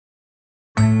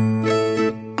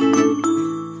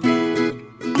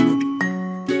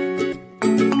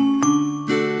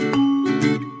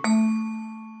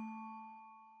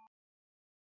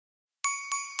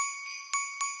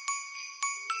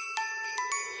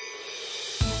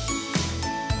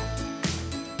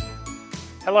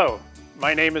Hello,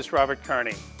 my name is Robert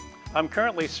Carney. I'm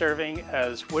currently serving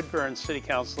as Woodburn City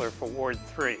Councilor for Ward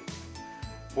 3.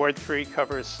 Ward 3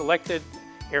 covers selected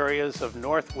areas of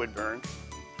North Woodburn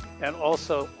and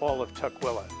also all of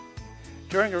Tukwila.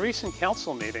 During a recent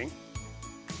council meeting,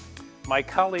 my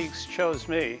colleagues chose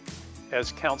me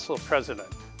as council president.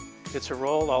 It's a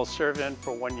role I'll serve in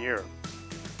for 1 year.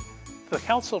 The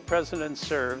council president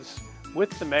serves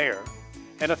with the mayor,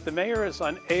 and if the mayor is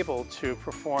unable to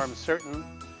perform certain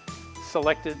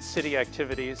selected city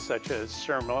activities such as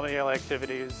ceremonial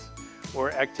activities or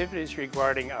activities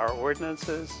regarding our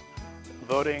ordinances,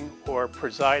 voting, or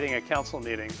presiding at council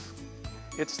meetings,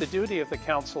 it's the duty of the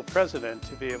council president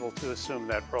to be able to assume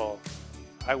that role.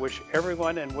 I wish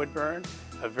everyone in Woodburn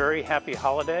a very happy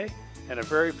holiday and a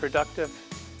very productive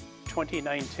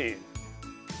 2019.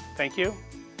 Thank you,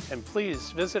 and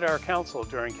please visit our council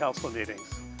during council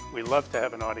meetings. We love to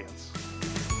have an audience.